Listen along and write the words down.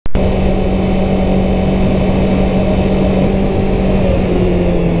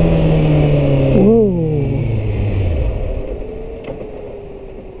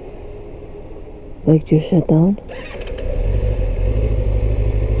just shut down.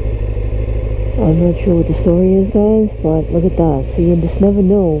 I'm not sure what the story is, guys, but look at that. So you just never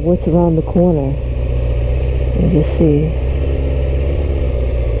know what's around the corner. Let me just see.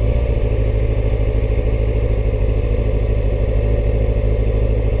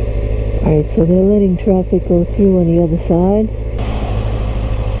 Alright, so they're letting traffic go through on the other side.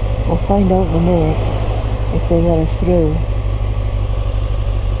 We'll find out in a minute if they let us through.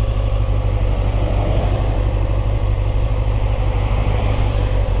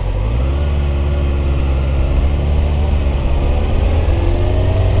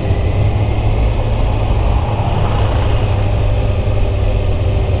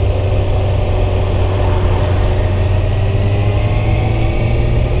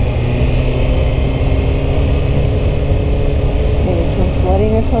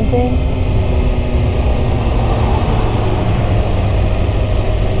 Something.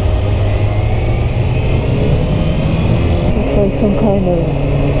 Looks like some kind of,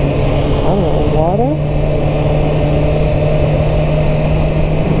 I don't know, water.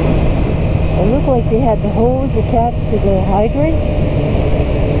 It looked like they had the hose attached to the hydrant,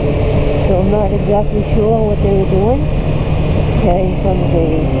 so I'm not exactly sure what they were doing. Okay, here comes a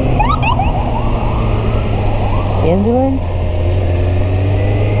ambulance.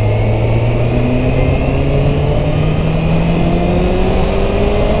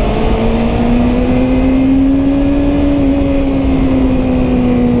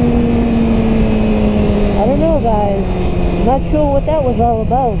 Not sure what that was all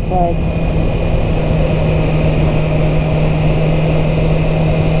about, but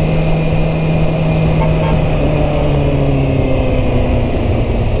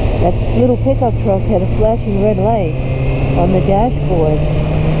that little pickup truck had a flashing red light on the dashboard.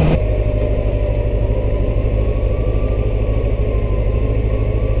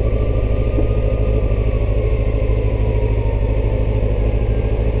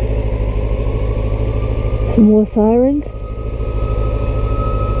 Some more sirens.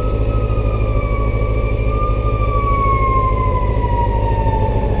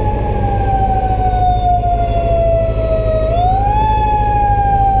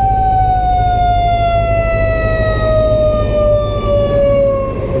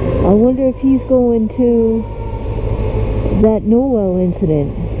 I wonder if he's going to that Noel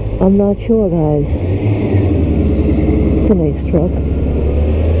incident. I'm not sure, guys. It's a nice truck.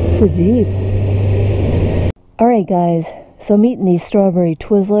 It's a Jeep. Alright guys, so I'm eating these strawberry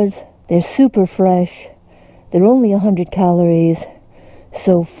Twizzlers. They're super fresh. They're only 100 calories.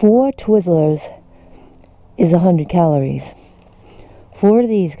 So 4 Twizzlers is 100 calories. 4 of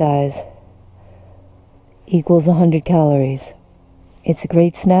these guys equals 100 calories. It's a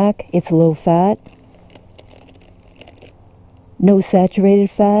great snack. It's low fat. No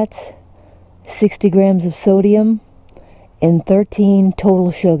saturated fats. 60 grams of sodium. And 13 total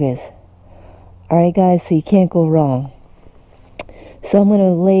sugars. Alright guys, so you can't go wrong. So I'm going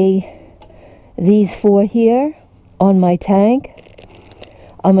to lay these 4 here on my tank.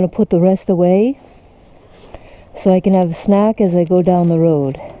 I'm going to put the rest away so I can have a snack as I go down the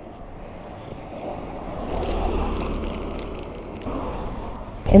road.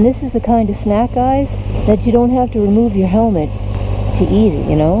 And this is the kind of snack, guys, that you don't have to remove your helmet to eat it,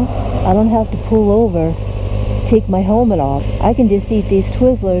 you know? I don't have to pull over, take my helmet off. I can just eat these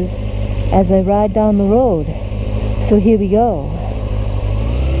Twizzlers as I ride down the road. So here we go.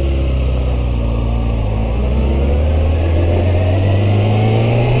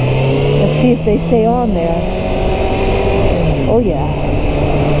 Let's see if they stay on there. Oh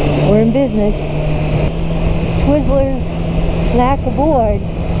yeah, we're in business. Twizzlers, snack aboard.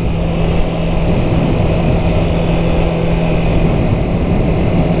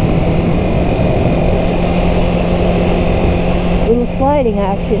 Little sliding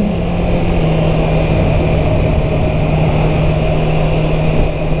action.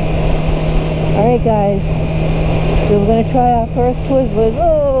 Alright guys, so we're going to try our first Twizzlers.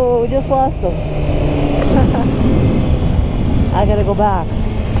 Oh, we just lost them. I gotta go back.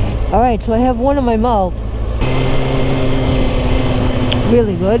 Alright, so I have one in my mouth.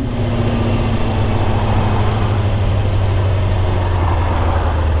 Really good.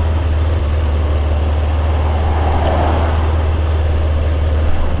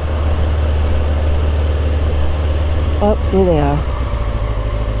 Oh, there they are.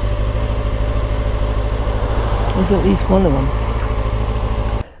 There's at least one of them.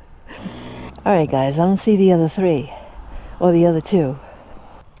 Alright guys, I don't see the other 3. Or the other 2.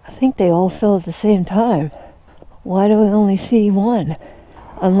 I think they all fell at the same time. Why do I only see one?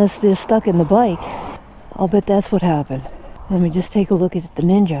 Unless they're stuck in the bike. I'll bet that's what happened. Let me just take a look at the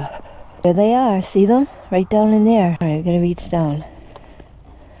Ninja. There they are, see them? Right down in there. Alright, we're gonna reach down.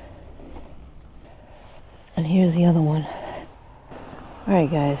 And here's the other one.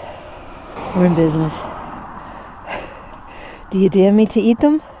 Alright guys, we're in business. Do you dare me to eat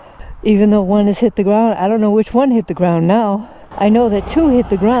them? Even though one has hit the ground, I don't know which one hit the ground now. I know that two hit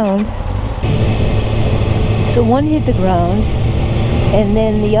the ground. So one hit the ground, and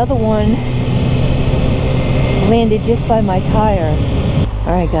then the other one landed just by my tire.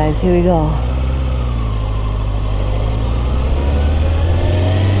 Alright guys, here we go.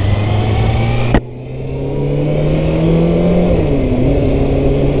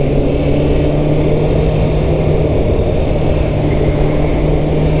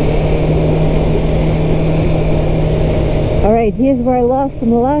 Alright, here's where I lost them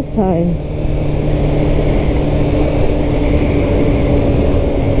the last time.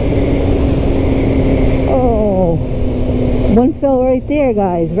 Oh, one fell right there,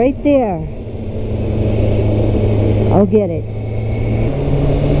 guys, right there. I'll get it.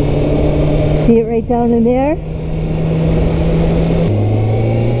 See it right down in there?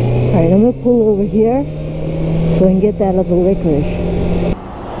 Alright, I'm going to pull over here so I can get that other licorice.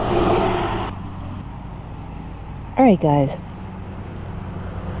 Alright guys,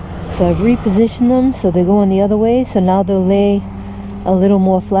 so I've repositioned them so they're going the other way, so now they'll lay a little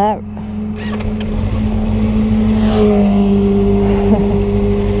more flat.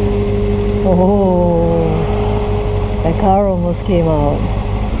 Oh, that car almost came out.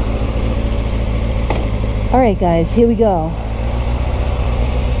 Alright guys, here we go.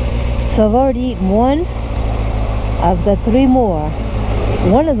 So I've already eaten one. I've got 3 more.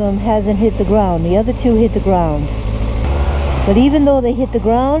 One of them hasn't hit the ground, the other 2 hit the ground. But even though they hit the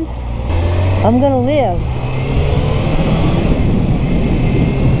ground, I'm gonna live.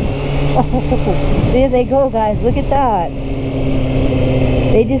 Oh, there they go, guys. Look at that.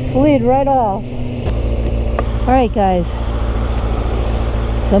 They just slid right off. Alright, guys.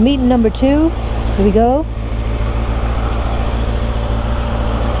 So I'm eating number 2. Here we go.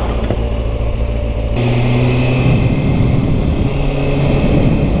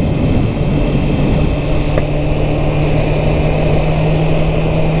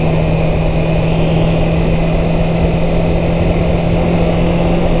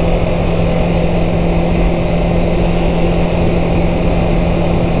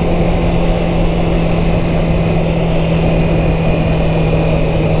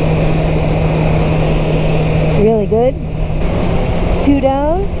 Really good. 2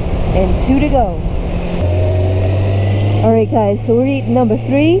 down and 2 to go. Alright guys, so we're eating number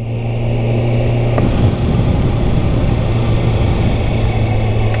 3.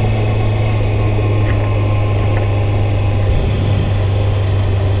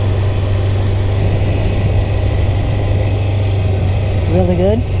 Really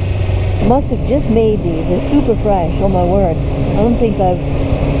good. Must have just made these. They're super fresh, oh my word. I don't think I've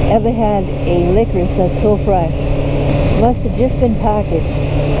ever had a licorice that's so fresh. Must have just been packaged.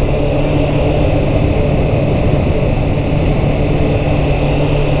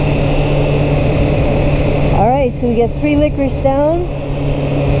 Alright, so we got 3 licorice down.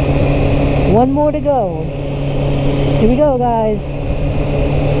 1 more to go. Here we go, guys.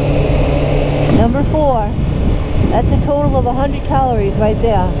 Number 4. That's a total of 100 calories right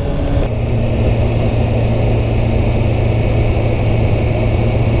there.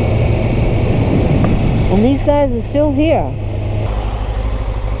 And these guys are still here.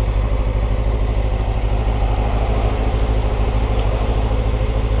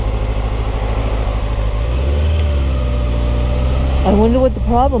 I wonder what the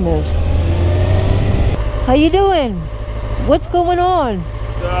problem is. How you doing? What's going on?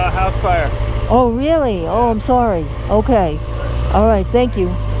 It's a house fire. Oh, really? Oh, I'm sorry. Okay. All right, thank you.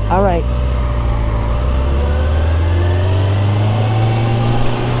 All right.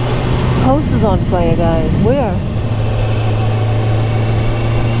 House is on fire, guys. Where?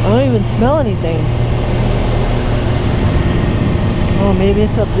 I don't even smell anything. Oh, maybe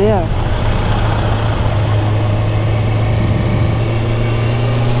it's up there.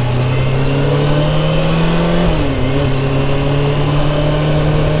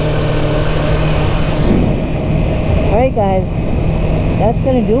 Alright guys, that's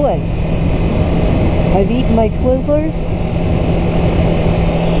gonna do it. I've eaten my Twizzlers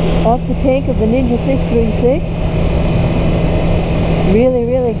off the tank of the Ninja 636. Really,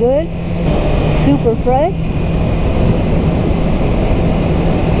 really good. Super fresh.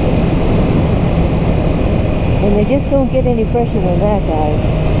 And they just don't get any fresher than that, guys.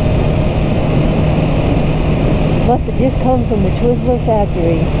 Must have just come from the Twizzler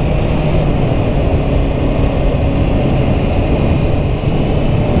factory.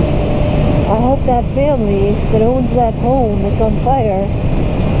 hope that family that owns that home that's on fire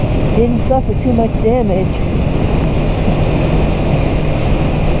didn't suffer too much damage.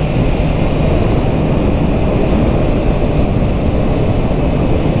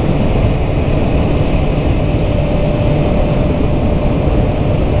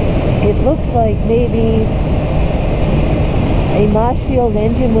 It looks like maybe a Marshfield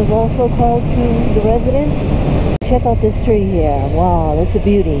engine was also called to the residence. Check out this tree here. Wow, that's a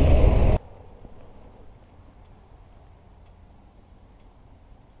beauty.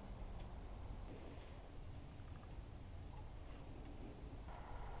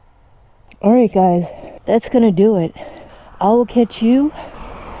 Alright guys, that's gonna do it. I will catch you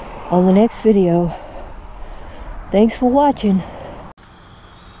on the next video. Thanks for watching.